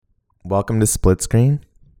Welcome to Split Screen.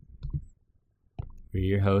 We're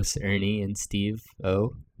your hosts, Ernie and Steve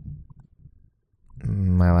O.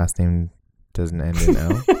 My last name doesn't end in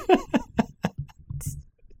O.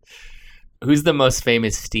 Who's the most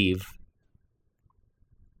famous Steve?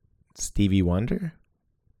 Stevie Wonder?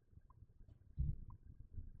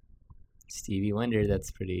 Stevie Wonder, that's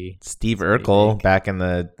pretty... Steve pretty Urkel big. back in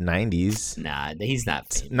the 90s. Nah, he's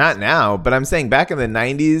not famous. Not now, but I'm saying back in the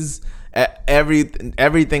 90s,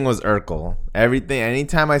 everything was Urkel. Everything.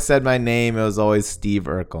 Anytime I said my name, it was always Steve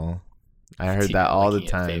Urkel. I heard that all the Looking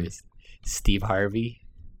at time. famous. Steve Harvey.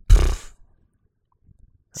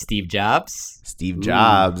 Steve Jobs. Steve Ooh.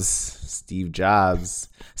 Jobs. Steve Jobs.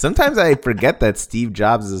 Sometimes I forget that Steve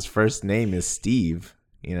Jobs' first name is Steve,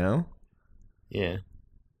 you know? Yeah.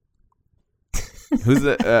 Who's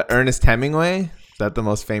the Ernest Hemingway? Is that the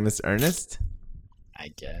most famous Ernest? I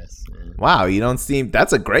guess. Wow, you don't seem...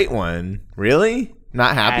 That's a great one. Really?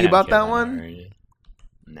 Not I happy don't about care that one? Ernest.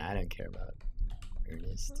 Nah, I don't care about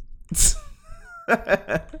Ernest.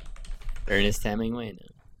 Ernest Hemingway?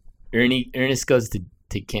 No. Ernest goes to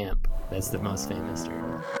camp. That's the most famous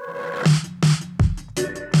Ernest.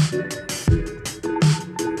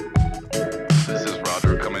 This is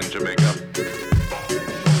Roger, come in Jamaica.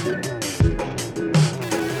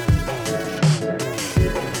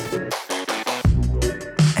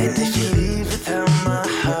 And if you leave without my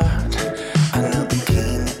heart, another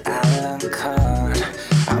king a la carte.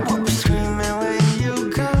 I won't be screaming when you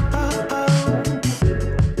go.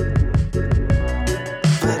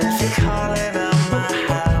 But if you're calling at my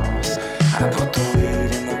house, I put the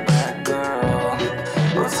weed in the back, girl.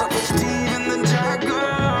 What's up with Steve and the Jack,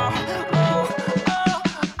 girl? Oh,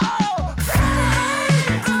 oh, oh.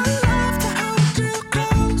 I love to hold you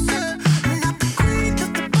closer. Not the queen,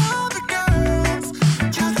 just the Barbie girls.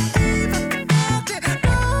 You're the Eve of the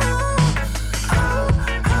party. Oh,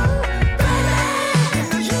 oh, baby. You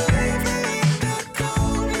know you leave me in the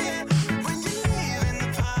cold, yeah. When you leave in the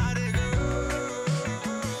party, girl.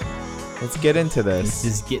 Let's get into this.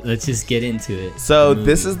 Let's just get into it. So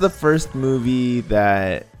this is the first movie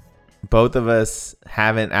that both of us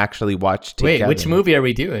haven't actually watched together. Wait, which movie are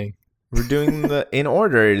we doing? We're doing the in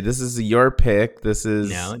order. This is your pick. This is...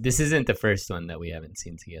 No, this isn't the first one that we haven't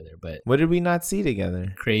seen together, but What did we not see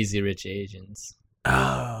together? Crazy Rich Asians.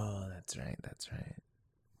 Oh, that's right. That's right.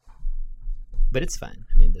 But it's fine.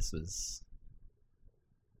 I mean, this was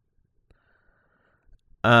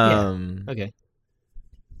okay.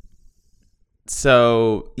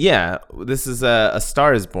 So, yeah, this is a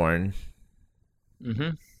Star is Born.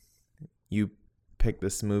 Mm-hmm. You picked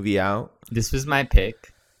this movie out. This was my pick.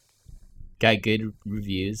 Got good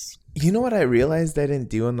reviews. You know what I realized I didn't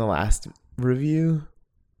do in the last review?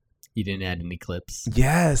 You didn't add any clips.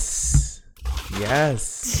 Yes.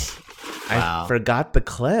 Yes. Wow. I forgot the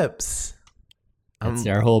clips. That's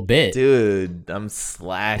our whole bit. Dude, I'm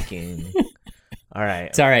slacking. All right.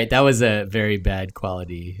 It's all right. That was a very bad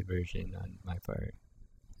quality version on my part.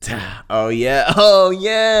 Oh, yeah. Oh,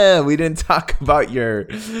 yeah. We didn't talk about your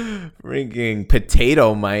freaking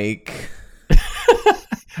potato mic.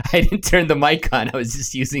 I didn't turn the mic on. I was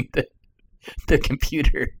just using the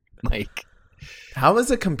computer mic. How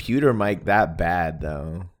is a computer mic that bad,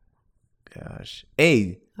 though? Gosh.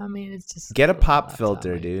 Hey, I mean, it's just get a pop laptop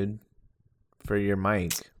filter, mic. dude, for your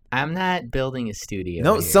mic. I'm not building a studio.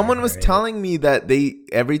 No, here, someone was alright? telling me that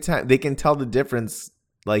every time they can tell the difference.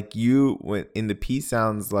 Like in the P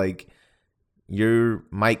sounds, like your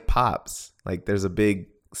mic pops. Like there's a big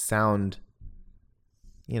sound,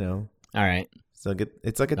 you know. All right. So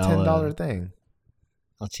it's like a I'll, $10 thing.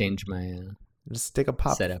 I'll change my Just stick a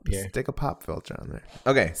pop setup here. Stick a pop filter on there.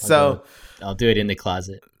 Okay, so I'll do it in the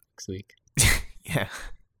closet next week. yeah.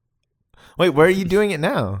 Wait, where are you doing it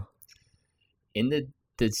now? In the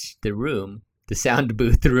room, the sound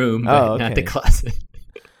booth room, Oh, but not the okay. closet.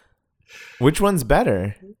 Which one's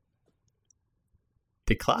better?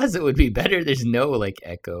 The closet would be better. There's no like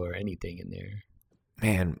echo or anything in there.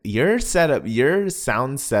 Man, your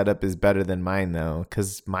sound setup is better than mine though,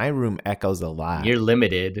 because my room echoes a lot. You're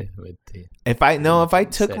limited with the. If I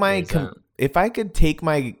took set my yours up. if I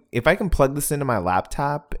can plug this into my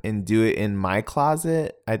laptop and do it in my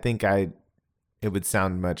closet, I think it would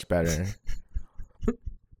sound much better.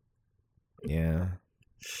 Yeah.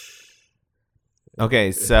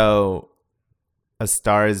 Okay, so A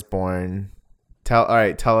Star is Born. Tell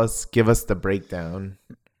us, give us the breakdown.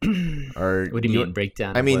 Or What do you mean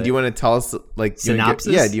breakdown? I mean, of do you what? want to tell us like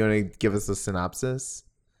Synopsis? do you want to give us a synopsis?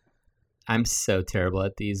 I'm so terrible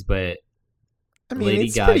at these, but I mean, Lady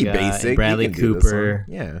it's pretty Gaga and basic. You Bradley can do this one. Cooper.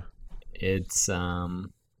 Yeah. it's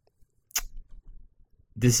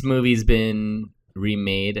this movie's been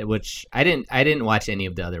remade, which I didn't watch any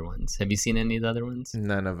of the other ones. Have you seen any of the other ones?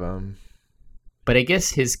 None of them. But I guess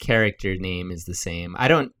his character name is the same. I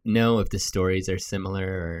don't know if the stories are similar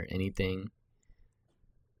or anything.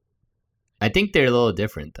 I think they're a little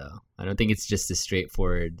different, though. I don't think it's just a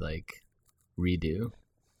straightforward like redo.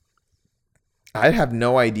 I have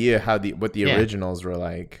no idea what the Yeah. originals were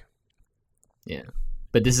like. Yeah,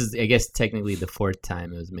 but this is, I guess, technically the fourth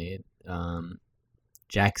time it was made.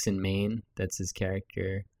 Jackson Maine, that's his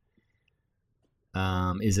character,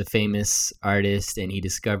 is a famous artist, and he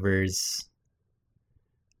discovers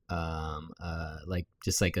like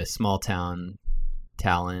just like a small town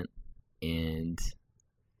talent, and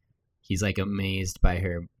he's like amazed by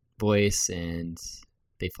her voice, and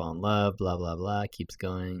they fall in love, blah blah blah, keeps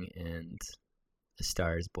going, and a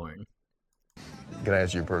star is born. Can I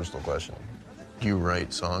ask you a personal question? Do you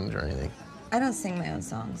write songs or anything? I don't sing my own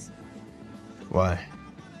songs. Why?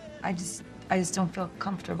 I just don't feel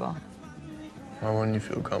comfortable. Why wouldn't you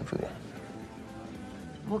feel comfortable?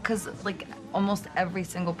 Well, because like almost every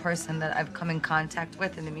single person that I've come in contact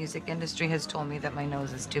with in the music industry has told me that my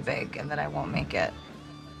nose is too big and that I won't make it.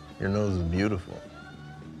 Your nose is beautiful.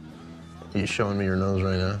 Are you showing me your nose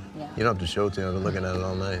right now? Yeah. You don't have to show it to me. I've been looking at it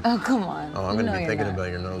all night. Oh, come on. Oh, I'm You going to know be you're thinking not. about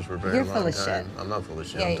your nose for a very You're long full of time. shit. I'm not full of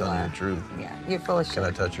shit. Yeah, I'm you telling are. you the truth. Yeah, you're full of shit. Can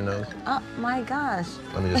I touch your nose? Oh my gosh.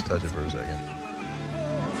 Let me just touch it for a second.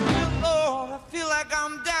 Lord, I feel like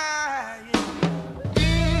I'm dying.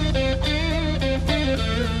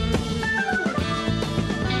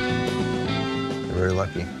 You're very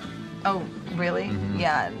lucky. Oh, really? Mm-hmm.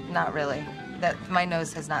 Yeah, not really. That my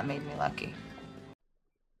nose has not made me lucky.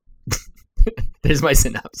 There's my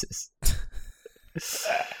synopsis.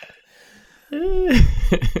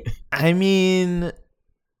 I mean,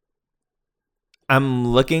 I'm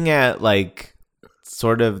looking at like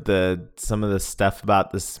sort of some of the stuff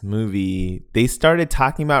about this movie. They started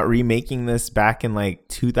talking about remaking this back in like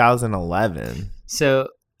 2011 So,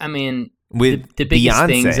 I mean, with the biggest Beyonce.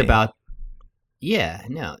 things about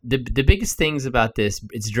the biggest things about this,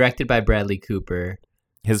 it's directed by Bradley Cooper.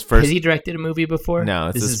 his first. Has he directed a movie before? No,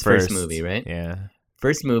 it's this is his his first movie, right? Yeah.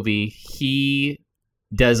 First movie. He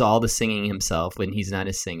does all the singing himself when he's not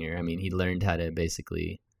a singer. I mean, he learned how to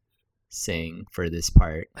basically sing for this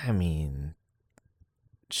part. I mean,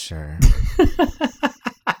 sure.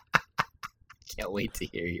 Can't wait to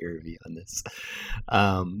hear your review on this.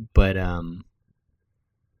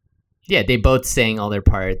 Yeah, they both sang all their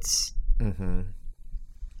parts. hmm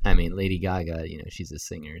I mean, Lady Gaga, she's a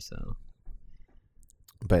singer, so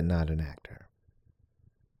But not an actor.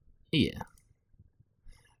 yeah.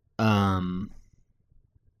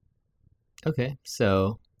 Okay,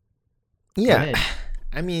 so go Yeah. ahead.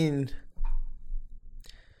 I mean,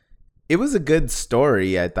 it was a good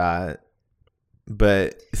story, I thought.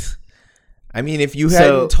 But I mean, if you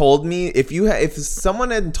hadn't told me, if someone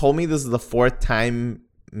had told me this is the fourth time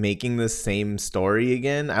making the same story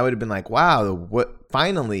again, I would have been like, wow, what,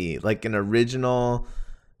 finally, like an original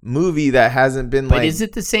movie that hasn't been But like, is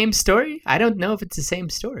it the same story? I don't know if it's the same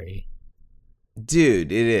story.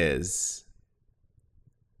 dude, it is.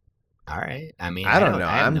 All right. I mean, I don't know.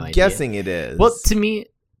 I have I'm no idea. guessing it is. Well, to me,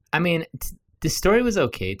 I mean, the story was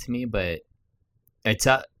okay to me, but it's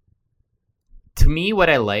to me, what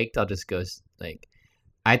I liked, I'll just go like,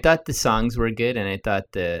 I thought the songs were good, and I thought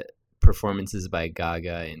the performances by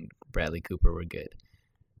Gaga and Bradley Cooper were good.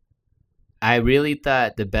 I really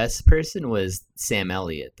thought the best person was Sam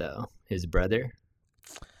Elliott, though, his brother.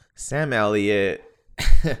 Sam Elliott.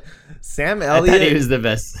 Sam I Elliott. thought he was the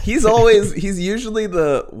best. he's usually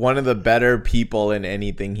one of the better people in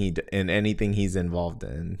anything he's involved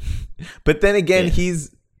in. But then again, Yeah.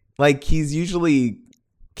 he's usually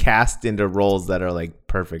cast into roles that are like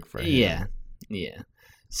perfect for him. Yeah.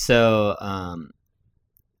 So,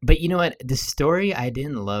 but you know what? The story, I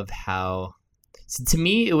didn't love how. So to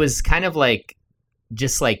me, it was kind of like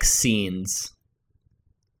just like scenes.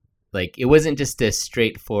 Like it wasn't just a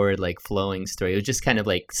straightforward like flowing story. It was just kind of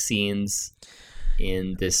like scenes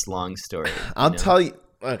in this long story. I'll tell you.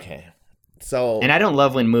 Okay. So, And I don't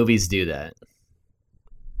love when movies do that.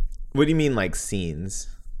 what do you mean like scenes?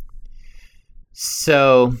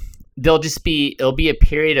 So it'll be a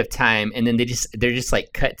period of time, and then they're just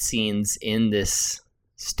like cut scenes in this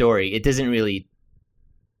story. It doesn't really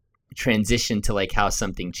transition to like how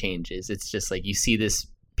something changes. It's just like you see this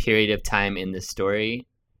period of time in the story,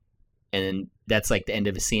 and then that's like the end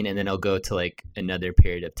of a scene, and then it'll go to like another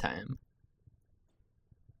period of time.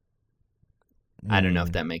 I don't know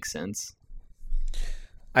if that makes sense.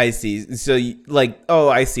 I see. So,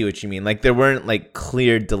 I see what you mean. Like, there weren't like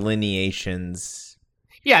clear delineations.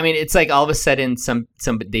 Yeah, I mean, it's like all of a sudden some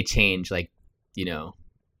they change. Like you know,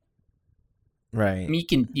 Right. I mean,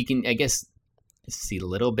 you can I guess see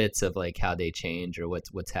little bits of like how they change or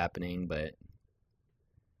what's happening, but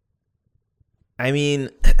I mean,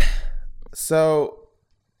 so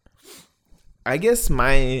I guess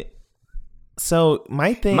my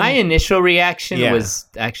thing. my initial reaction Yeah. was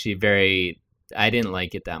actually I didn't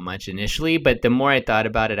like it that much initially, but the more I thought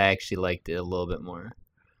about it, I actually liked it a little bit more.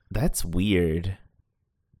 That's weird.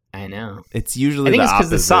 I know. It's usually I think the it's because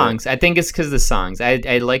the opposite. songs. I think it's because the songs. I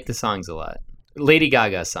like the songs a lot. Lady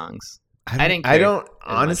Gaga songs. I didn't I care don't as much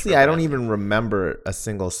honestly. for I don't Bradley. even remember a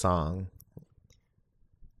single song.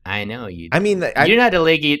 I know you. I mean, you're not a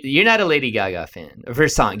Lady Gaga fan of her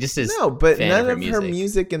song. Just as no, but fan none of her of music. her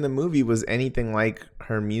music in the movie was anything like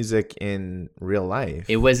her music in real life.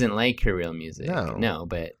 It wasn't like her real music. No. No,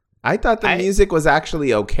 but I thought the music was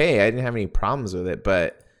actually okay. I didn't have any problems with it,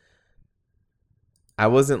 but I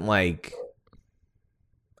wasn't like.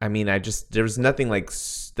 I mean, there was nothing like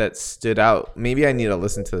that stood out. Maybe I need to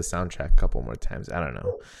listen to the soundtrack a couple more times. I don't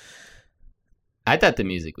know. I thought the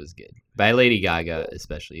music was good. By Lady Gaga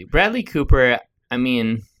especially. Bradley Cooper, I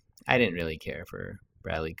mean, I didn't really care for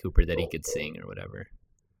Bradley Cooper that he could sing or whatever.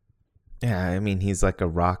 Yeah, I mean, he's like a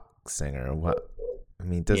rock singer. What? I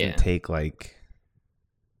mean, it doesn't take like.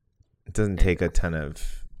 It doesn't take a ton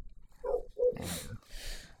of.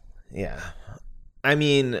 Yeah, I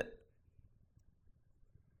mean.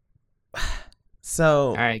 So.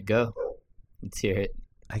 All right, go. Let's hear it.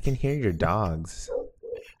 I can hear your dogs.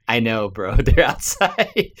 I know, bro. They're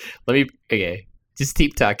outside. Okay. Just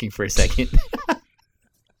keep talking for a second.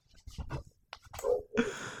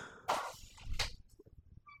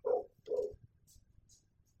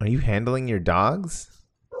 Are you handling your dogs?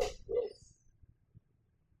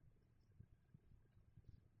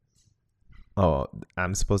 Oh,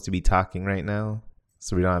 I'm supposed to be talking right now,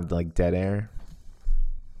 so we don't have like dead air.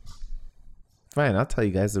 Fine, I'll tell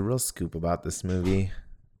you guys the real scoop about this movie.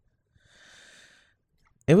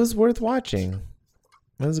 It was worth watching.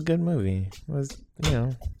 It was a good movie. It was, you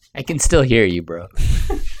know. I can still hear you, bro.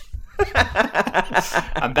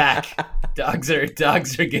 I'm back. Dogs are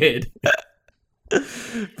good.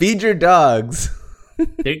 Feed your dogs.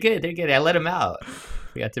 They're good. I let them out.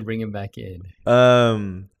 We got to bring them back in.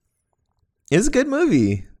 It was a good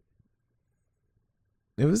movie.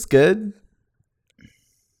 It was good.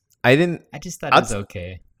 I just thought it was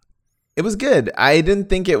okay. It was good. I didn't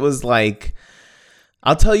think it was like.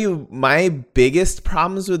 I'll tell you, my biggest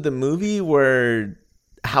problems with the movie were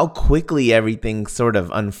how quickly everything sort of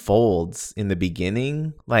unfolds in the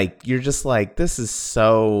beginning. Like, you're just like, this is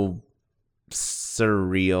so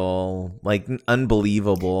surreal, like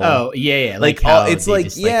unbelievable. Oh, yeah. Like how it's they like,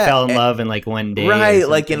 just, yeah, fell in love in like one day. Right, or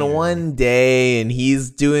like in something. one day, and he's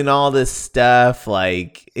doing all this stuff.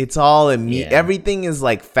 Like, it's all everything is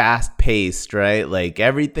like fast paced, right? Like,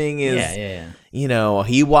 everything is. Yeah. You know,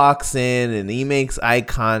 he walks in and he makes eye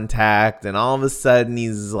contact, and all of a sudden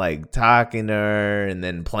he's like talking to her and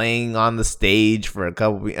then playing on the stage for a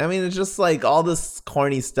couple weeks. I mean, it's just like all this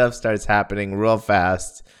corny stuff starts happening real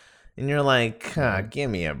fast. And you're like, give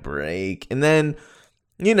me a break. And then,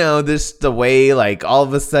 you know, there's the way like all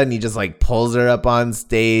of a sudden he just like pulls her up on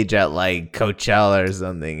stage at like Coachella or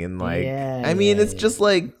something. And like, it's just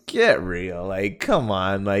like, get real. Like, come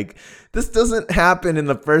on. Like, this doesn't happen in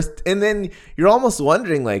the first, and then you're almost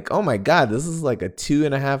wondering, like, oh my god, this is like a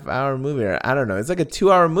 2.5 hour movie, or I don't know, it's like a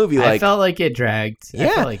 2 hour movie. Like, I felt like it dragged. Yeah.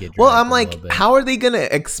 I felt like it dragged well, I'm a like, little bit. how are they gonna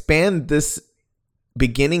expand this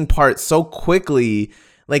beginning part so quickly?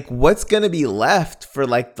 Like, what's gonna be left for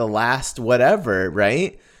like the last whatever,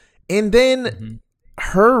 right? And then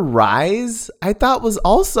her rise, I thought, was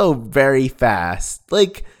also very fast.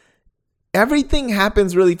 Like, everything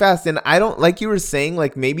happens really fast, and I don't, like you were saying,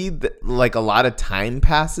 like maybe like a lot of time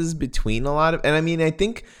passes between a lot of, and I mean, I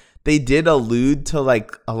think they did allude to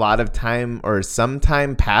like a lot of time or some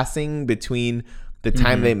time passing between the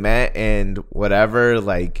time they met and whatever,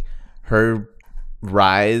 like her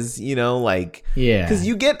rise, you know, like, yeah, because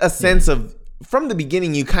you get a sense of, from the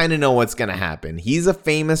beginning, you kind of know what's going to happen. He's a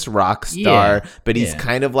famous rock star, but he's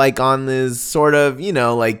kind of like on this sort of, you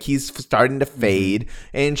know, like he's starting to fade.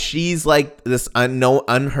 And she's like this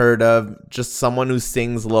unheard of, just someone who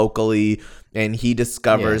sings locally. And he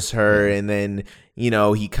discovers her. And then, you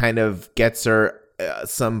know, he kind of gets her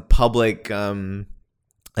some public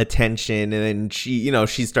attention. And then she, you know,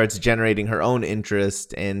 she starts generating her own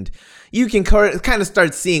interest. And you can kind of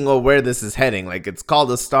start seeing, well, where this is heading. Like, it's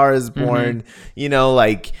called A Star Is Born. You know,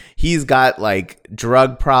 like, he's got like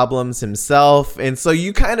drug problems himself, and so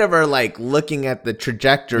you kind of are like looking at the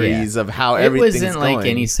trajectories of how everything's going. It wasn't like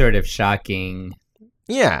any sort of shocking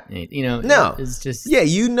Yeah. You know, No. it's just Yeah,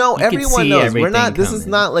 you know, you could everyone see knows. We're everything not. This is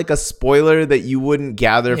coming. not like a spoiler that you wouldn't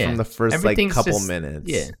gather Yeah. from the first like Everything's couple just- minutes.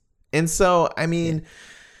 yeah. And so, I mean,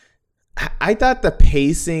 I thought the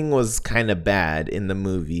pacing was kind of bad in the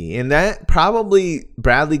movie, and that probably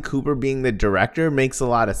Bradley Cooper being the director makes a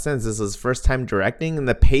lot of sense. This was his first time directing, and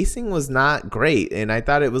the pacing was not great. And I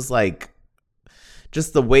thought it was like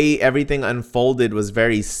just the way everything unfolded was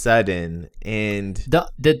very sudden. And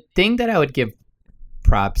The thing that I would give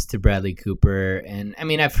props to Bradley Cooper, and I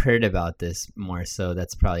mean, I've heard about this more, so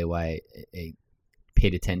that's probably why I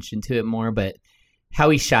paid attention to it more, but how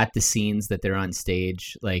he shot the scenes that they're on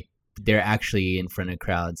stage, like they're actually in front of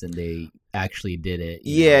crowds and they actually did it.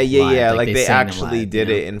 yeah. live. Like they sang them actually live, did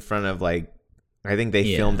you know? it in front of like, I think they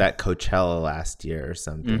Yeah. filmed at Coachella last year or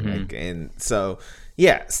something. Mhm. Like, and so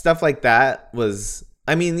yeah, stuff like that was.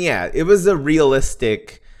 I mean, yeah, it was a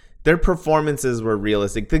realistic. Their performances were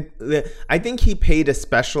realistic. I think he paid a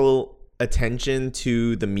special attention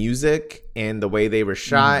to the music and the way they were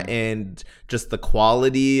shot and just the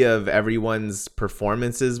quality of everyone's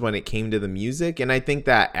performances when it came to the music. And I think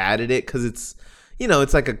that added it because it's, you know,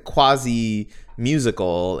 it's like a quasi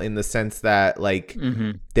musical in the sense that like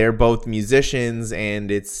they're both musicians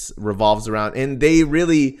and it's revolves around, and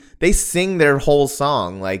they sing their whole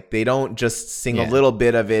song. Like they don't just sing a Yeah. little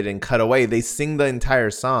bit of it and cut away. They sing the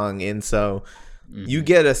entire song. And so you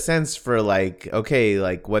get a sense for like, okay,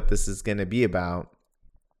 like what this is going to be about.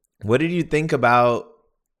 What did you think about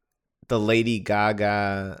the Lady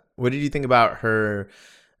Gaga? What did you think about her?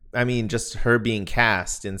 I mean, just her being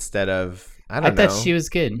cast instead of, I I don't know. thought she was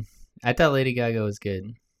good. I thought Lady Gaga was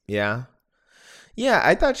good. Yeah. Yeah,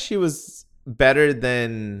 I thought she was better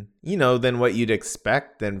than, you know, than what you'd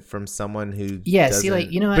expect than from someone who Yeah, see, like,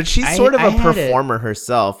 doesn't- you know, but she's I- sort of I a had a- performer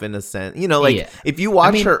herself in a sense. You know, like Yeah. if you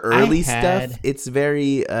watch mean, her early I had- stuff, it's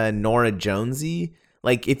very Nora Jonesy.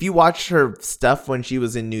 Like if you watch her stuff when she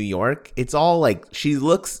was in New York, it's all like she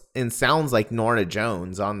looks and sounds like Nora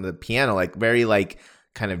Jones on the piano, like very like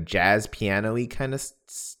kind of jazz piano-y kind of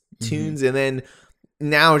tunes. And then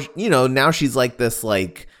now, you know, now she's like this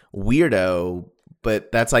like weirdo,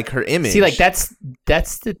 but that's like her image. See, like that's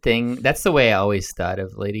the thing. That's the way I always thought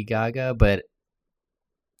of Lady Gaga, but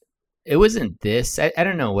it wasn't this. I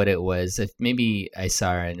don't know what it was. If maybe I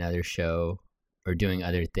saw her in another show or doing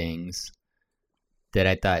other things that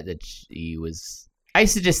I thought that she was. I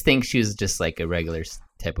used to just think she was just like a regular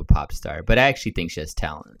type of pop star, but I actually think she has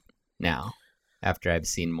talent now. After I've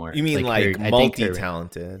seen more, You mean like her- I think her-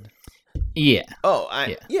 multi-talented? Yeah, Oh,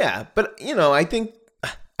 yeah, but you know,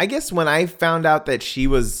 I guess when I found out that she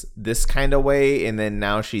was this kind of way, and then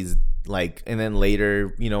now she's like, and then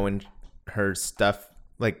later, you know, when her stuff,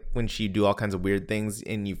 like when she do all kinds of weird things,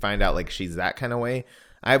 and you find out like she's that kind of way,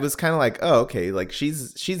 I was kind of like, oh, okay, like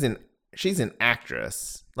she's an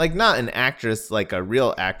actress, like not an actress like a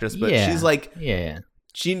real actress, but Yeah. she's like yeah.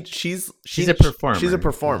 she's a performer. She's a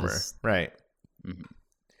performer, Yes. right? Mhm.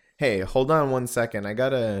 Hey, hold on one second.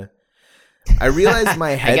 I realized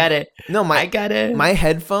my head. I got it. No, I got it. my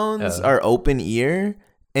headphones Oh. are open ear,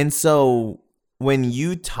 and so when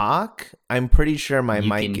you talk, I'm pretty sure my You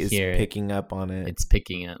mic can is hear it. picking up on it. It's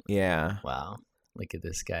picking up. Yeah, Wow. Look at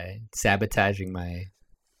this guy sabotaging my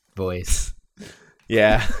voice.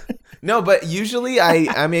 yeah. No, but usually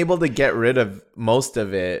I'm able to get rid of most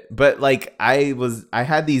of it. But like I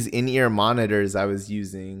had these in-ear monitors I was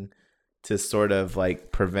using to sort of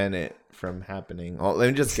like prevent it from happening. Oh, let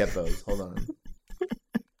me just get those. Hold on.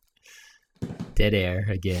 Dead air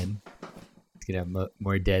again. It's going to have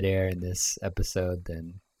more dead air in this episode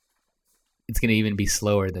than... It's going to even be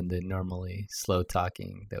slower than the normally slow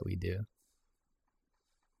talking that we do.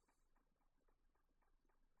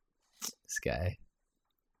 This guy.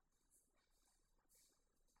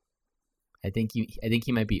 I think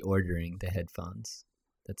he might be ordering the headphones.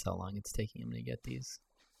 That's how long it's taking him to get these.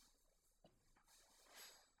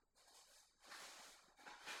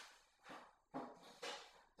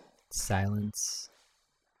 Silence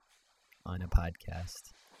on a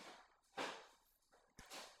podcast.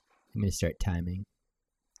 I'm going to start timing.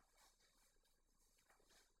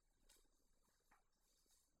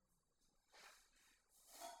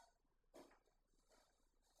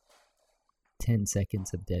 Ten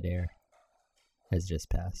seconds of dead air has just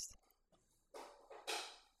passed.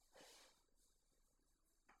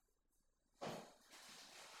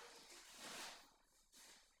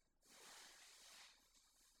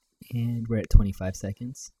 And we're at 25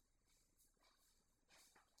 seconds.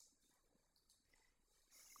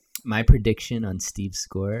 My prediction on Steve's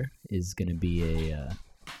score is going to be a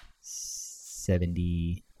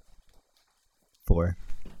 74.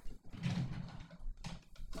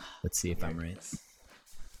 Let's see if I'm right.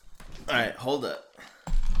 All right, hold up.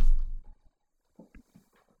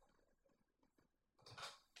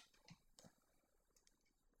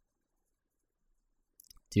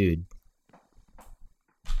 Dude.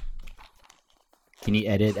 Can you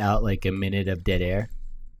edit out like a minute of dead air?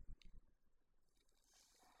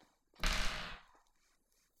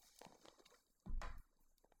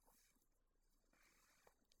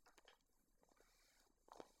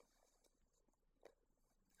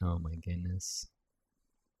 Oh my goodness.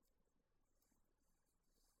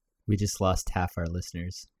 We just lost half our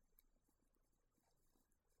listeners.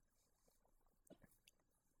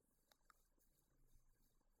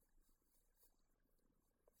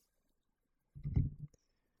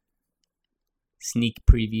 Sneak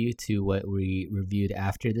preview to what we reviewed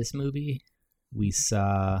after this movie. We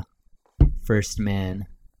saw First Man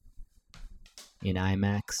in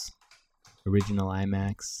IMAX, original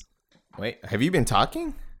IMAX. Wait, have you been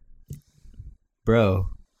talking? Bro,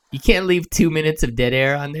 you can't leave 2 minutes of dead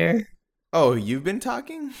air on there. Oh, you've been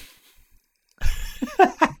talking?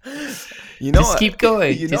 You know, Just keep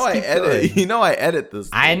going. You Just know, keep I edit. going. You know, I edit this.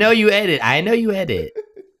 I thing. know you edit. I know you edit.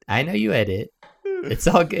 I know you edit. It's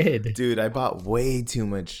all good. Dude, I bought way too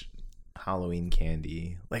much Halloween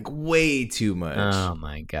candy. Like way too much. Oh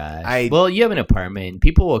my gosh. Well, you have an apartment.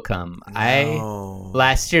 People will come. I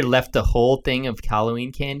last year left the whole thing of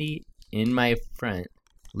Halloween candy in my front.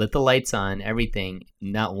 Lit the lights on, everything.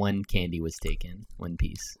 Not one candy was taken. One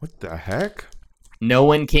piece. What the heck? No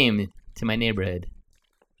one came to my neighborhood.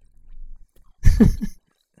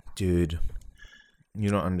 Dude, you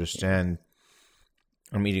don't understand.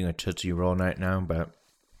 I'm eating a Tootsie Roll right now, but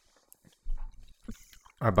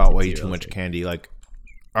I bought way too much candy. Like,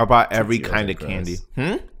 I bought every Tootsie Rolls kind are of candy.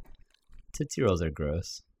 gross. Tootsie Rolls are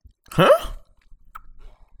gross. Huh?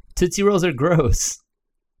 Tootsie Rolls are gross.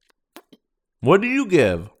 What do you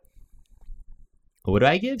give? What do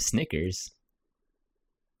I give? Snickers.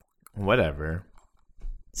 Whatever.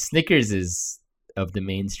 Snickers is, of the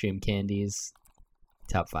mainstream candies,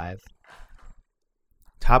 top 5.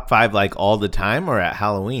 Top 5 like all the time or at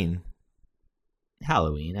Halloween?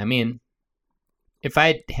 Halloween. I mean, if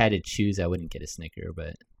I had to choose, I wouldn't get a Snicker,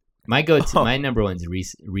 but my go-to, my number one's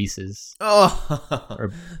Reese's. Oh,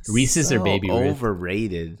 or Reese's or Baby Ruth.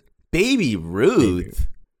 Overrated. Baby Ruth.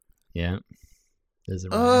 Yeah. Those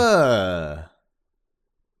are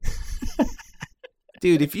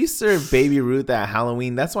Dude, if you serve Baby Ruth at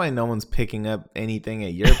Halloween, that's why no one's picking up anything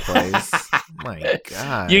at your place. My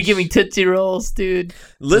God. You're giving Tootsie Rolls, dude.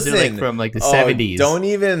 Listen, like from like the 70s. Don't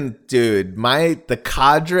even, dude. The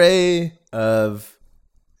cadre of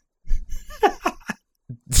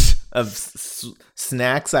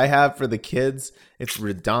snacks I have for the kids, it's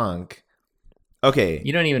redonk. Okay.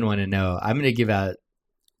 You don't even want to know. I'm gonna give out.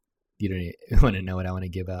 You don't even want to know what I want to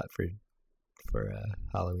give out for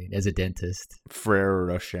Halloween as a dentist. Frere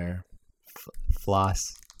Rocher.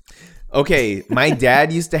 Floss. Okay, my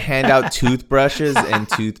dad used to hand out toothbrushes and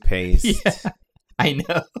toothpaste. Yeah, I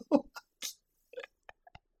know.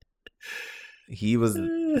 He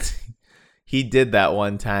did that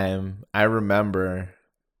one time. I remember.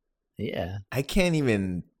 Yeah. I can't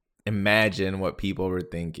even imagine what people were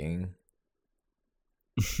thinking.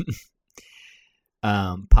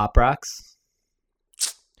 Pop Rocks.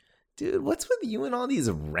 Dude, what's with you and all these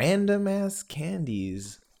random ass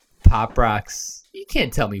candies? Pop Rocks. You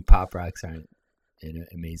can't tell me Pop Rocks aren't an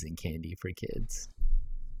amazing candy for kids.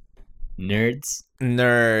 Nerds.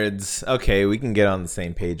 Okay, we can get on the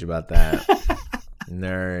same page about that.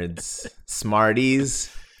 Nerds.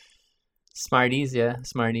 Smarties. Yeah.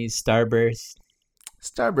 Smarties. Starburst.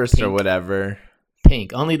 Starburst Pink. or whatever.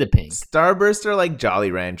 Pink. Only the pink. Starburst are like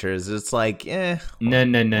Jolly Ranchers. It's like, No.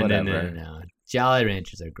 whatever. Jolly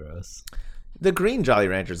Ranchers are gross. The green Jolly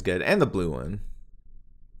Rancher's good, and the blue one.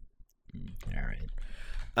 All right.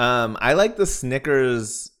 I like the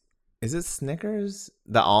Snickers. Is it Snickers?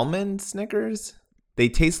 The almond Snickers? They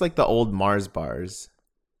taste like the old Mars bars.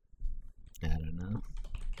 I don't know.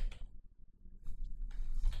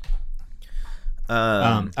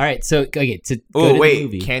 All right. So okay. To go oh to wait, the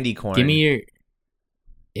movie, candy corn. give me your.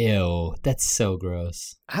 Ew, that's so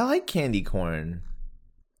gross. I like candy corn.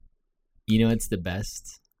 You know it's the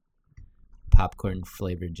best? Popcorn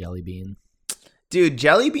flavored jelly bean. Dude,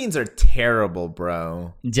 jelly beans are terrible,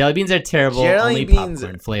 bro. Jelly beans are terrible. Jelly only beans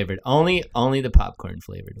popcorn flavored. Only the popcorn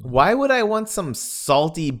flavored one. Why would I want some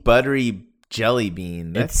salty, buttery jelly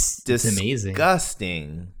bean? That's It's amazing.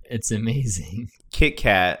 disgusting. It's amazing. Kit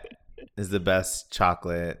Kat is the best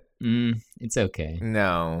chocolate. It's okay.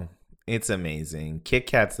 No, it's amazing. Kit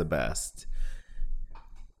Kat's the best.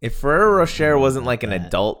 If Ferrero Rocher wasn't like an that.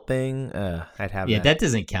 adult thing, I'd have Yeah, that. that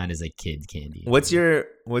doesn't count as a kid candy. What's your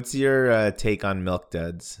take on Milk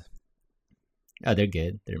Duds? Oh, they're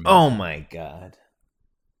good. They're Oh my god.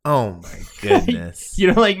 Oh my goodness. You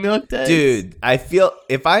don't like Milk Duds? Dude, I feel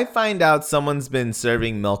if I find out someone's been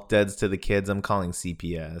serving Milk Duds to the kids, I'm calling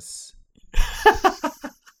CPS.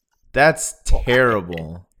 That's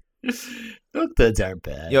terrible. Milk Duds aren't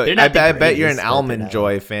bad. Yo, They're I not the bet you're an greatest, but they're Almond not-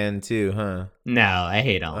 Joy fan too, huh? No, I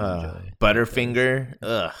hate Almond Joy. Butterfinger?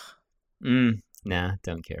 Ugh. Nah,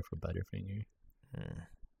 don't care for Butterfinger.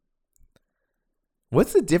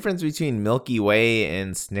 What's the difference between Milky Way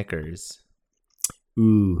and Snickers?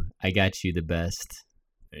 Ooh, I got you the best.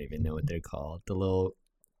 I don't even know what they're called. The little,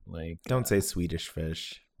 like... Don't say Swedish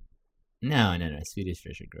Fish. No. Swedish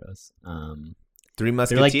Fish are gross. Three They're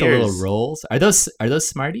Musketeers. like the little rolls. Are those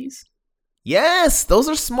Smarties? Yes, those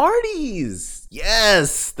are Smarties.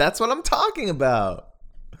 Yes, that's what I'm talking about.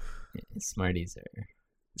 Yeah, Smarties are...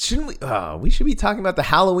 Shouldn't we? Oh, we should be talking about the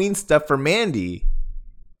Halloween stuff for Mandy.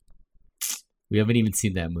 We haven't even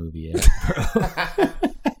seen that movie yet.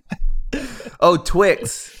 Oh,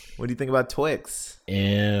 Twix. What do you think about Twix?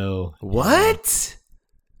 Ew. What?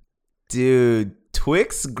 Dude,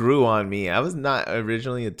 Twix grew on me. I was not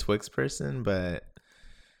originally a Twix person, but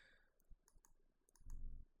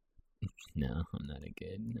No, I'm not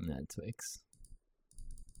a Twix.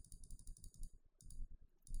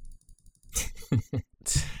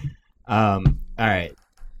 All right.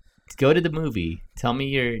 Go to the movie. Tell me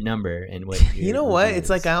your number and what your you know what? review It's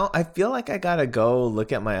like is. I feel like I gotta go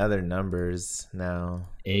look at my other numbers now.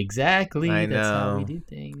 Exactly. I That's how we know. do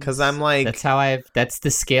things. Because I'm like, that's the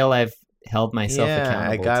scale I've held myself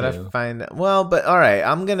accountable I gotta to. find. Well, but all right,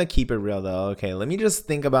 I'm gonna keep it real though. Okay, let me just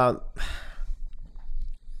think about.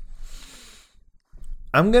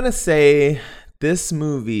 I'm gonna say this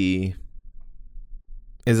movie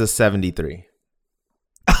is a 73.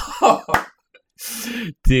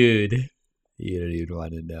 Dude, you don't even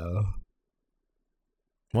want to know.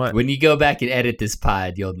 What? When you go back and edit this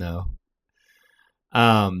pod, you'll know.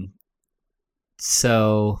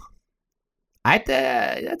 So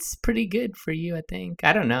that's pretty good for you, I think.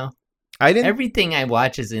 I don't know. I didn't. Everything I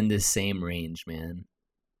watch is in this same range, man.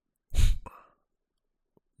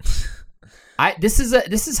 This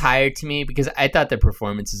is higher to me because I thought the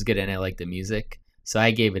performance was good and I like the music, so I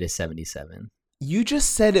gave it a 77. You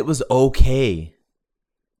just said it was okay.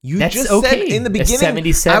 You That's just okay. said in the A beginning.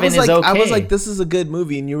 77 I was is like, I was okay. like, this is a good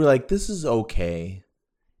movie, and you were like, this is okay.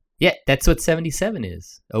 Yeah, that's what 77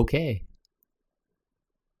 is. Okay.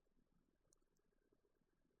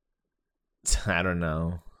 I don't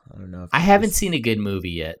know. If I haven't seen a good movie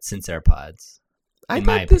yet since our pods. I in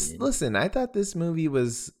my thought this. opinion. Listen, I thought this movie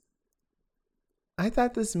was.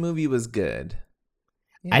 Good.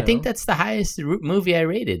 You I think know, that's the highest movie I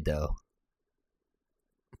rated, though.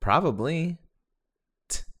 probably.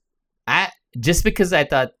 Just because I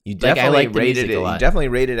thought You like, I definitely like the rated music it. a lot. You definitely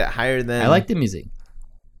rated it higher than. I like the music.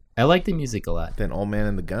 I like the music a lot. than Old Man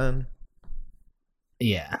and the Gun.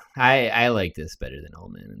 Yeah, I like this better than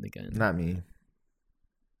Old Man and the Gun. Not me.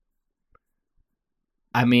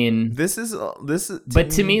 I mean, This is. but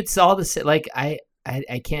to me, it's all the same. Like I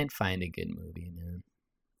can't find a good movie, man.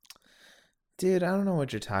 dude, I don't know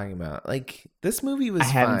what you're talking about. Like this movie was. I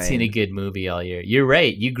haven't fine. seen a good movie all year. You're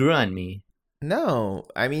right. You grew on me. No,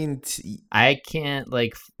 I mean, I can't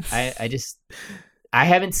like. I just. I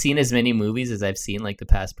haven't seen as many movies as I've seen like the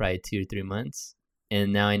past probably 2 or 3 months,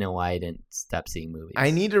 and now I know why I didn't stop seeing movies.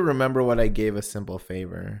 I need to remember what I gave A Simple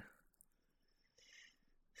Favor.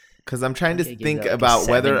 Because I'm trying to think I gave think it like a about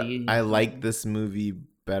whether 70. I like this movie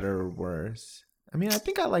better or worse. I mean, I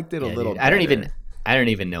think I liked it a Yeah, little dude. better. I don't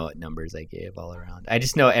even know what numbers I gave all around. I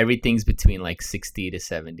just know everything's between like 60 to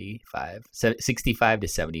 75. 65 to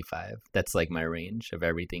 75. That's like my range of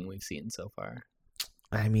everything we've seen so far.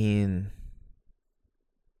 I mean,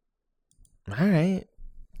 all right.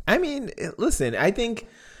 I mean, listen, I think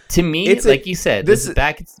To me, It's like you said, this this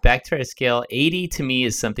is back to our scale. 80 to me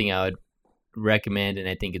is something I would recommend, and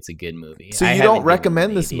I think it's a good movie. so. I You haven't don't given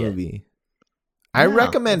recommend it this an 80 yet. movie. I No,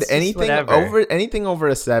 recommend it's just whatever. anything over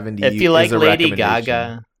a 70. If you is like a Lady recommendation.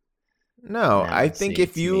 Gaga, No, no, I think see,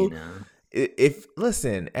 if to me, you no. if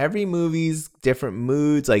listen, every movie's different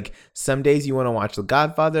moods. Like some days you want to watch The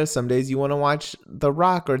Godfather, some days you want to watch The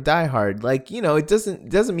Rock or Die Hard. Like, you know, it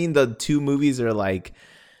doesn't mean the two movies are like.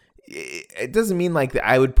 It doesn't mean like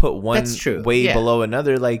I would put one That's true. way Yeah. below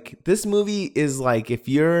another. Like this movie is like if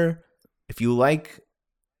you like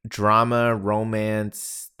drama,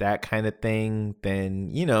 romance, that kind of thing, then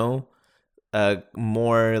you know, a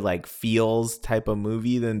more like feels type of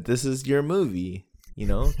movie, then this is your movie. You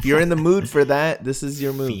know, if you're in the mood for that, this is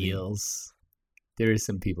your movie. Feels. There were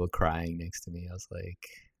some people crying next to me. I was like,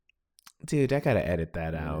 Dude, I gotta edit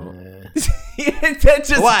that out. uh, That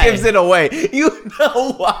just Why? gives it away. You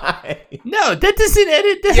know why? no, that doesn't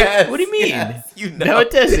edit that. Yes, What do you mean? yes, you know. No,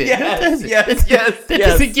 it doesn't. Yes, no, it doesn't. yes, yes, That yes.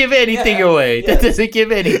 doesn't give anything Yes, away. yes. That doesn't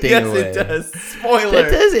give anything Yes, away. it does. Spoiler.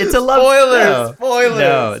 That does. It's a love. Spoilers. No. Spoilers.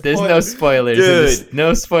 No, there's no spoilers. In Dude, this.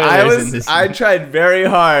 No spoilers in this. I tried very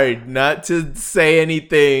hard not to say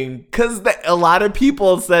anything because a lot of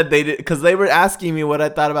people said they did, because they were asking me what I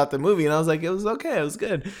thought about the movie, and I was like, it was okay, it was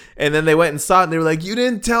good. And then they went and saw it, and they were like, you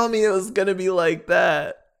didn't tell me it was gonna be like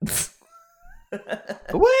that.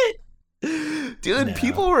 What? Dude, No.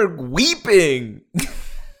 people were weeping.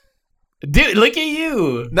 Dude, look at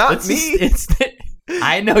you. Not me.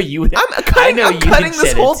 I know you. I'm cutting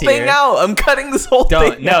this whole thing out. I'm cutting this whole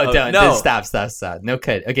Don't. thing No, out. don't. No. Stop. No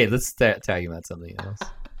cut. Okay, let's start talking about something else.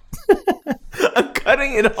 I'm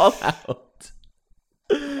cutting it all out.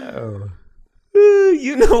 Oh.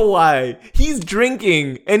 You know why? He's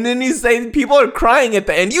drinking, and then he's saying people are crying at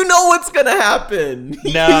the end. You know what's gonna happen.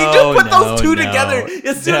 You just put those two together.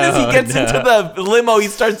 As soon as he gets into the limo, he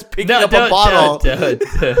starts picking up a bottle. Don't.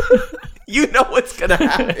 You know what's gonna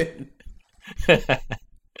happen.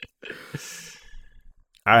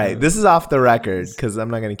 All right, this is off the record because I'm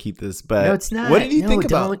not gonna keep this. But No, it's not. what did you think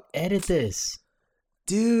about, Don't edit this.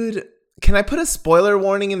 dude? Can I put a spoiler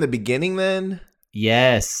warning in the beginning then?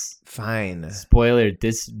 Yes. Fine. Spoiler.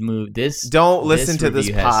 Don't listen to this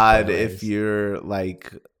review has pod spoilers. if you're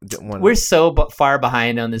like. We're so far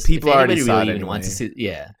behind on this. People if already anybody saw really it even wants to anyway. see.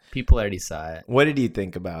 Yeah, people already saw it. What did you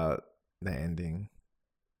think about the ending?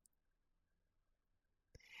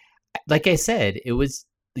 Like I said, it was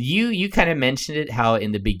you kind of mentioned it, how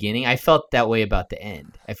in the beginning I felt that way about the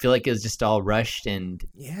end. I feel like it was just all rushed and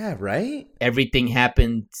Yeah, right? everything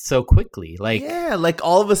happened so quickly. Like, Yeah, like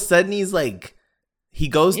all of a sudden he's like, he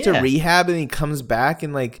goes to Yeah. rehab and he comes back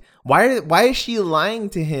and like, why is she lying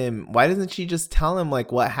to him? Why doesn't she just tell him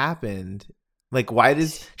like what happened? Like, why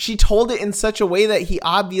does she told it in such a way that he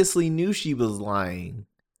obviously knew she was lying?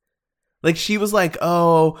 Like, she was like,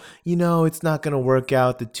 oh, you know, it's not gonna work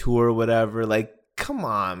out, the tour or whatever. Like, come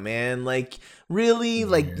on, man. Like, really?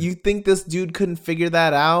 Like, you think this dude couldn't figure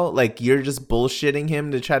that out? Like, you're just bullshitting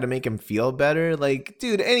him to try to make him feel better? Like,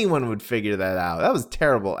 dude, anyone would figure that out. That was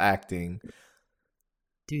terrible acting.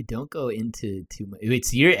 dude, don't go into too much. Wait,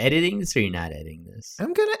 so you're editing this or you're not editing this?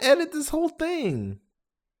 I'm gonna edit this whole thing.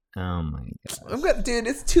 Oh my god. Dude,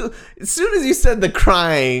 it's too. As soon as you said the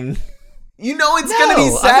crying, you know it's gonna be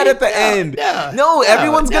No, sad I at the mean, end. no,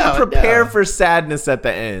 Everyone's gonna prepare no. for sadness at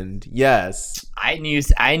the end. Yes, I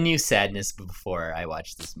knew sadness before I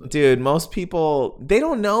watched this movie. dude. Most people, they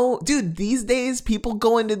don't know. Dude, these days people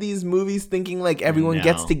go into these movies thinking like everyone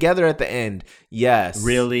gets No. together at the end. Yes,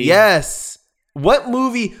 Really? Yes. What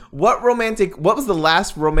movie? What was the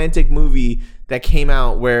last romantic movie that came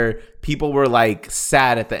out where people were like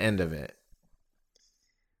sad at the end of it?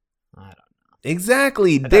 I don't know.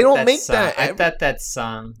 Exactly. I They thought don't make song- that. I thought that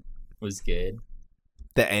song was good.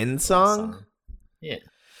 The end song? Yeah. It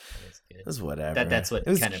was good. It's whatever. That's what it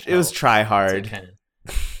was. kind of It was helped. try That's what hard.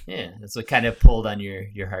 that's what kind of pulled on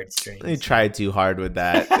your heartstrings. They tried too hard with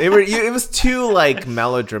that. It was too like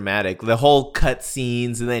melodramatic. The whole cut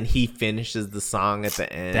scenes, and then he finishes the song at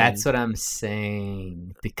the end. That's what I'm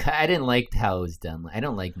saying. Because I didn't like how it was done. I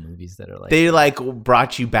don't like movies that are like They that. like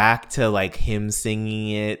brought you back to like him singing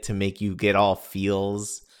it to make you get all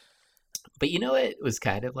feels. But you know it was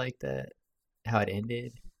kind of like that. How it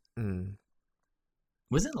ended. Mm.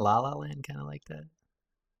 Wasn't La La Land kind of like that?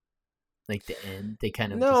 Like the end, they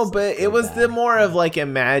kind of No, just, but like, it go was the back. more of like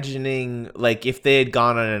imagining like if they had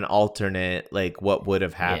gone on an alternate, like what would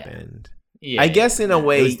have happened. Yeah, I guess in a yeah,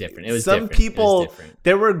 way, it was different. It was some different. It was people, different.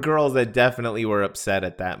 there were girls that definitely were upset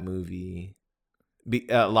at that movie,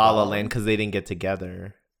 La La Land, because they didn't get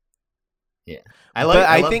together.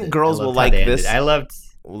 I think girls will like this. I loved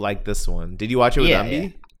Like this one. Did you watch it with Yeah, Umbi? yeah.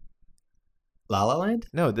 La La Land.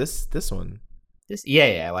 No, this one.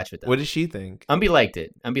 Yeah, I watched with them. What did she think? Umbi liked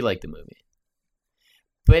it. Umbi liked the movie,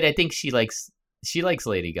 but I think she likes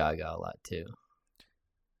Lady Gaga a lot too.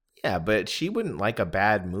 Yeah, but she wouldn't like a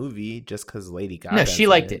bad movie just because Lady Gaga. No, she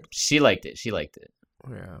liked it. She liked it. She liked it.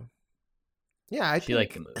 Yeah. Yeah, She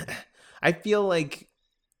liked the movie. I feel like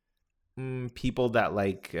people that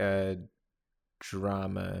like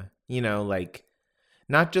drama, like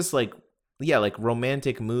not just like like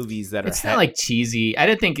romantic movies that It's are not like cheesy. I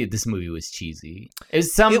didn't think this movie was cheesy. It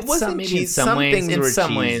was it wasn't maybe cheesy. in some Some ways. things In were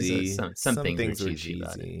some cheesy. ways, some things were cheesy.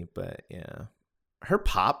 About it. but yeah, her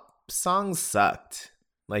pop songs sucked.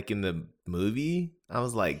 like in the movie, I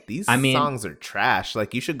was like, these I mean- songs are trash.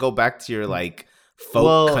 Like you should go back to your like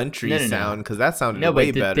folk country no. sound because that sounded No, way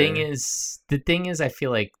but the better. thing is, I feel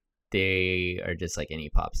like they are just like any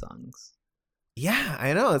pop songs. Yeah,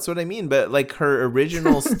 I know. That's what I mean. But like her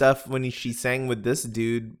original stuff when she sang with this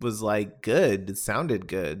dude was like good. It sounded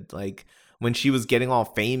good. Like when she was getting all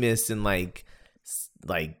famous and like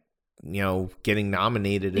getting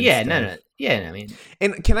nominated. And Yeah, stuff. no. Yeah, I mean,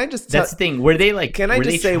 And can I just tell, that's the thing. Were they like? Can I were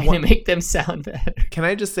just they say trying one- to make them sound better? can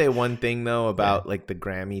I just say one thing though about like the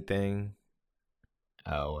Grammy thing?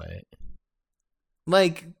 Oh, what?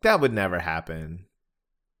 Like that would never happen.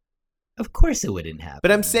 Of course it wouldn't happen.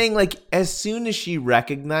 But I'm saying, like, as soon as she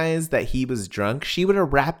recognized that he was drunk, she would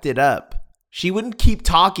have wrapped it up. She wouldn't keep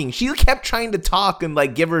talking. She kept trying to talk and,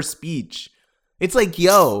 like, give her speech. It's like,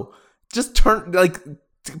 yo, just to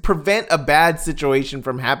prevent a bad situation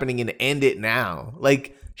from happening and end it now.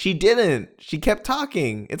 Like, she didn't. She kept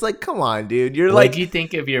talking. It's like, come on, dude. You're What'd like you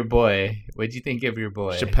think of your boy?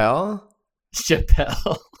 Chappelle.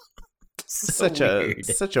 Chappelle.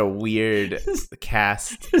 Such a weird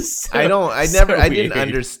cast. So- I so didn't weird.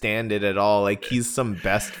 understand it at all. Like he's some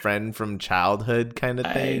best friend from childhood kind of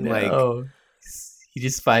thing. I Like know. He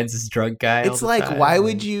just finds this drunk guy. all it's the like time. why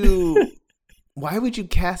would you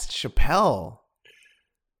cast Chappelle?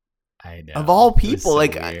 I know. Of all It was people, so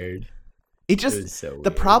like, weird. It It just was so the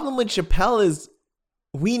weird. problem with Chappelle is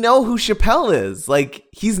we know who Chappelle is. Like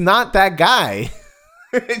he's not that guy.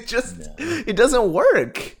 It doesn't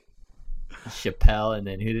work. Chappelle, and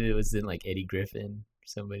then who was in like Eddie Griffin?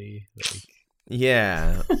 Somebody like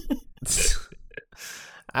Yeah.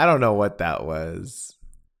 I don't know what that was.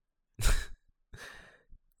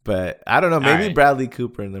 But I don't know. Maybe right. Bradley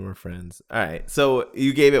Cooper and them were friends. All right. So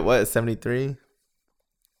you gave it what, 73?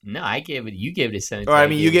 no, I gave it. You gave it a 70. Or I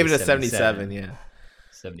mean, you gave it a 77. Yeah.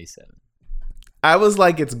 77. I was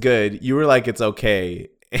like, it's good. You were like, it's okay.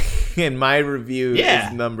 And my review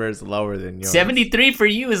Yeah. number is lower than yours. 73 for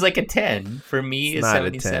you is like a 10. For me, It's a not a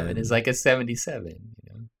 77 10. is like a 77. You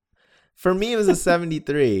know? For me, it was a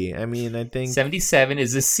 73. I mean, I think. 77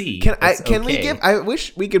 is a C. Can That's we okay. give? I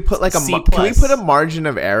wish we could put like C can we plus. put a margin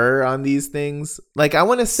of error on these things? Like I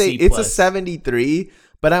want to say C it's a plus. 73,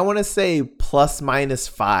 but I want to say plus minus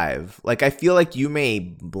 5. Like I feel like you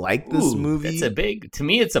may like this Ooh, movie. That's a big. To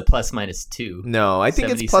me, it's a plus minus 2. No, I think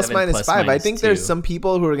it's plus 77 minus plus 5. I minus think there's 2. some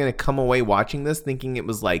people who are gonna come away watching this thinking it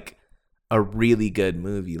was like a really good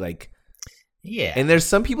movie. Like, Yeah. and there's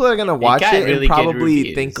some people that are gonna watch got it really and good probably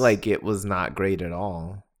reviews. think like it was not great at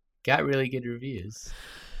all. Got really good reviews.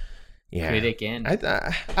 Yeah, Critic and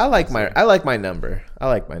I like my number. I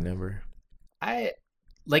like my number.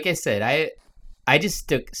 Like I said, I just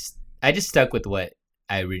stuck with what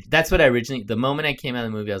that's what I originally, the moment I came out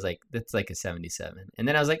of the movie, I was like, that's like a 77. And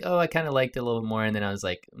then I was like, oh, I kind of liked it a little bit more. And then I was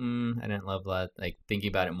like, I didn't love that, like thinking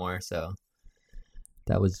about it more. So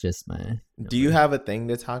that was just my Do you have a thing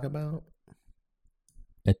to talk about?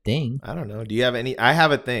 a thing? I don't know. Do you have any? I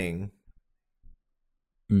have a thing.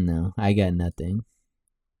 No, I got nothing.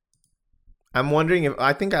 I'm wondering if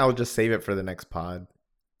I think I'll just save it for the next pod.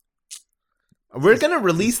 We're gonna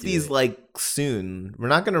release do these it. like soon. We're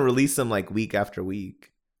not gonna release them like week after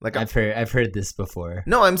week. Like I've heard this before.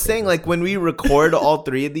 no, I'm saying like when we record all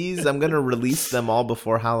 3 of these, I'm gonna release them all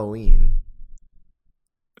before Halloween.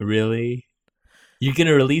 Really? You're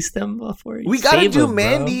gonna release them before? We gotta Save do 'em, bro.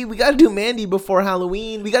 Mandy. We gotta do Mandy before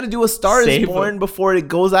Halloween. We gotta do A Star Is Save Born 'em. before it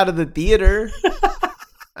goes out of the theater.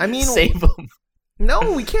 I mean, Save them.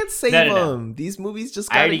 no, we can't save No, no, no. them. These movies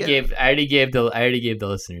just. I Gotta already gave the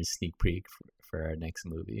listeners a sneak peek for our next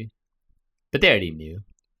movie, but they already knew.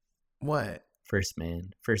 What? First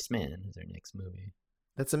Man is our next movie.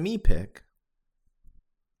 That's a me pick.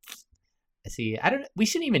 See, I don't. We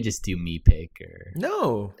shouldn't even just do me pick, or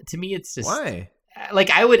No. to me, it's just Why? like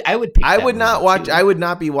I would pick. I that would not movie, watch. too. I would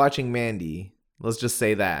not be watching Mandy. Let's just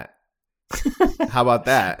say that. How about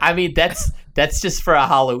that? I mean, that's just for a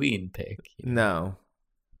Halloween pick. No.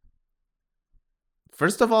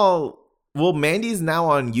 First of all, well, Mandy's now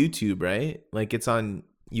on YouTube, right? Like it's on.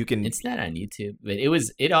 You can. It's not on YouTube, but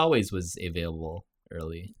it always was available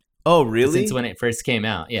early. Oh, really? Since when it first came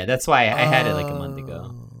out. Yeah, that's why I had it like a month ago.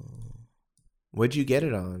 Oh. What'd you get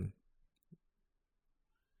it on?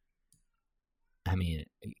 I mean,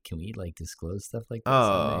 can we like disclose stuff like this? Oh,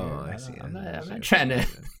 on there? I see. I'm Yeah, not sure. trying to.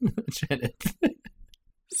 I'm trying to.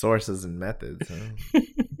 Sources and methods.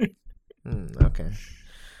 Huh? Okay.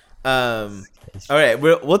 All right.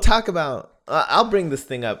 We'll talk about. I'll bring this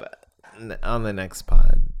thing up on the next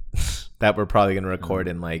pod that we're probably gonna record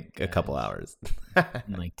in like a couple hours.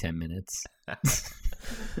 In like 10 minutes.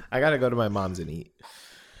 I gotta go to my mom's and eat.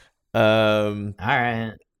 All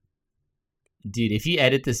right. Dude, if you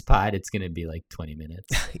edit this pod, it's going to be like 20 minutes.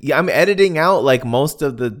 Yeah, I'm editing out like most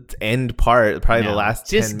of the end part, probably the No, last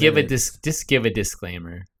just 10 give minutes. just give a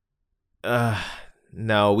disclaimer.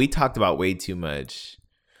 No, we talked about way too much.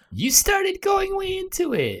 You started going way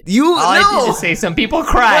into it. You All I did no. is say some people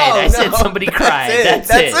cried. I said somebody cried. That's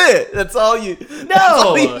it. That's all you. No, that's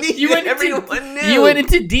all you needed. you went Everyone knew. You went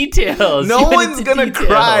into details. No You went one's into gonna details.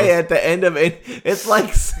 cry at the end of it. It's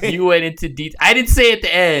like saying, You went into detail. I didn't say at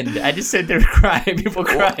the end. I just said they're crying. People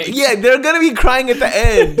crying. yeah, they're gonna be crying at the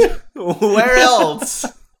end. Where else?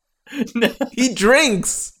 No. He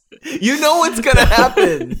drinks. You know what's gonna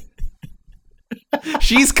happen.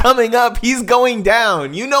 She's coming up. He's going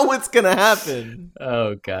down. You know what's gonna happen.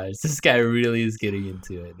 Oh gosh, this guy really is getting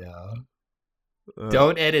into it now.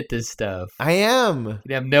 Don't edit this stuff. I am.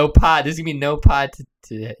 You have no pod. There's gonna be no pod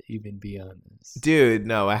to even be on this. Dude,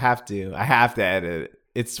 no, I have to. I have to edit it.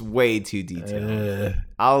 It's way too detailed.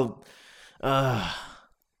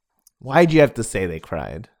 Why'd you have to say they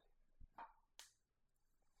cried?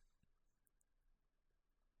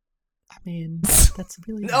 I mean, that's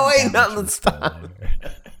really No, wait, not no, that let's much of a stop. spoiler.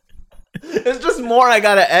 It's just more I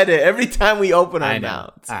gotta edit every time we open our I know.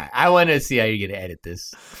 mouths. All right, I want to see how you're gonna edit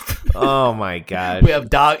this. Oh my gosh. We have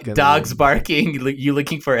Gonna- dogs barking. You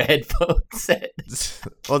looking for a headphone set?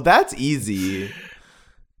 Well, that's easy.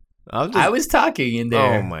 I was talking in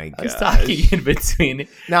there. Oh my I was gosh. talking in between.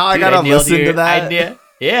 Now I Dude, gotta nailed listen to that.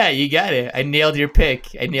 Yeah, you got it. I nailed your pick.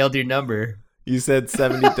 I nailed your number. You said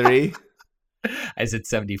 73. I said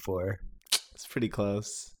 74. It's pretty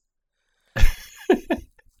close.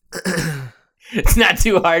 It's not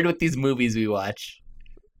too hard with these movies we watch.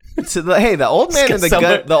 So the old man Just in the 'cause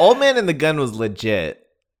someone- gun. The old man in the gun was legit.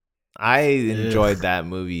 I enjoyed that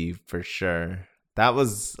movie for sure. That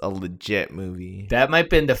was a legit movie. That might have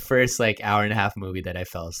been the first like hour and a half movie that I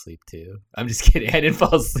fell asleep to. I'm just kidding. I didn't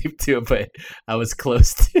fall asleep to it, but I was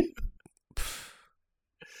close to.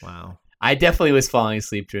 Wow. I definitely was falling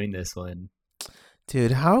asleep during this one.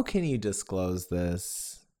 Dude, how can you disclose this?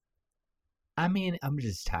 I mean, I'm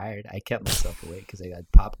just tired. I kept myself awake because I got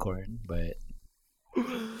popcorn, but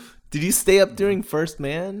Did you stay up during First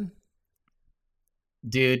Man?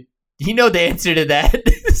 dude, you know the answer to that.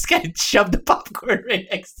 This guy shoved the popcorn right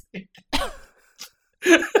next to me.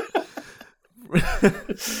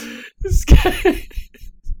 This guy.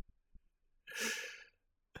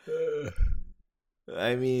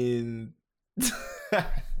 I mean,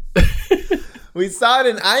 we saw it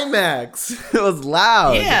in IMAX. It was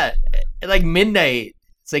loud. Yeah, at like midnight.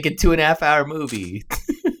 It's like a 2.5 hour movie.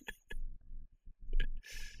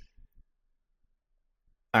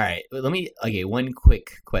 All right, one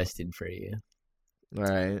quick question for you. All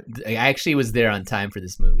right. I actually was there on time for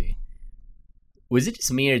this movie. Was it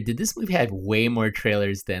just me, or did this movie have way more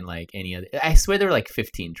trailers than like any other? I swear there were like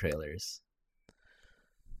 15 trailers.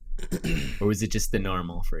 Or was it just the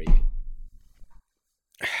normal for you?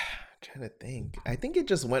 I'm trying to think. I think it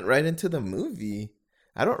just went right into the movie.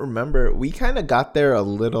 I don't remember. We kind of got there a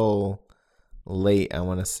little late, I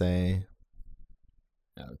want to say.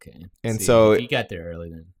 Okay. And so- you got there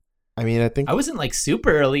early then. I mean, I think I wasn't like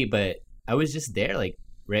super early, but I was just there like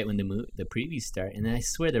right when the previews start, and then I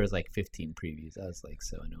swear there was like 15 previews. I was like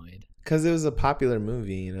so annoyed. because it was a popular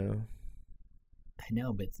movie, you know. I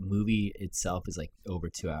know, but the movie itself is like over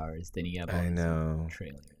 2 hours. Then you have all I these know.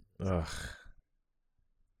 trailers. Ugh.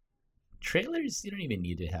 Trailers, you don't even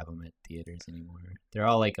need to have them at theaters anymore. They're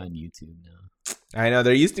all like on YouTube now. I know.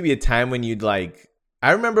 There used to be a time when you'd like.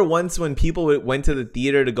 I remember once when people went to the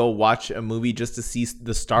theater to go watch a movie just to see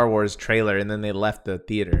the Star Wars trailer, and then they left the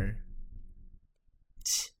theater.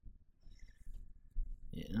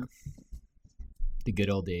 Yeah. The good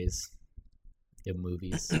old days of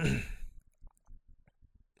movies.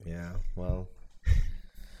 Yeah. Well.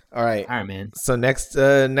 All right. All right, man. So next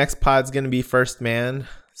pod's gonna be First Man,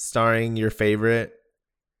 starring your favorite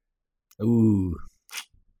Ooh.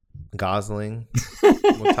 Gosling.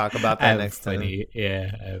 We'll talk about I that have next funny, time.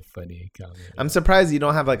 Yeah, I have funny comment. I'm surprised you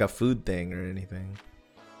don't have like a food thing or anything.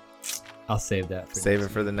 I'll save that for Save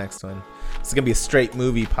next it for the next one. It's gonna be a straight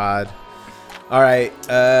movie pod. All right.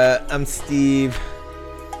 I'm Steve.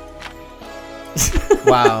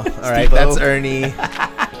 Wow. All right. Steve-O. That's Ernie.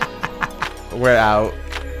 We're out.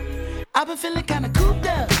 I've been feeling kinda cooped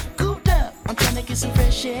up. I'm trying to get some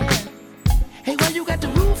fresh air. Hey, why you got the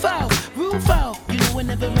roof out? You know it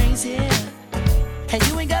never rains here. Hey,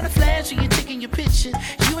 you ain't got a flash when you're taking your picture.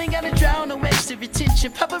 You ain't gotta draw no extra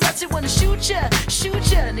attention. Paparazzi wanna shoot ya.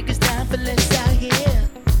 Niggas dying for less out here.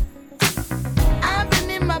 I've been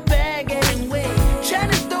in my bag anyway, trying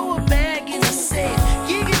to throw a bag in the safe.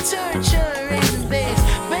 You can turn in the base,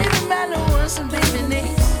 baby.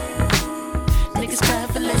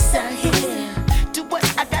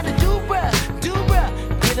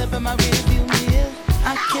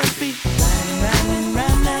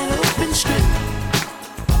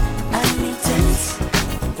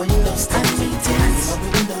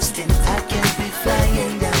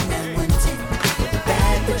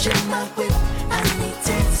 Cause you're my way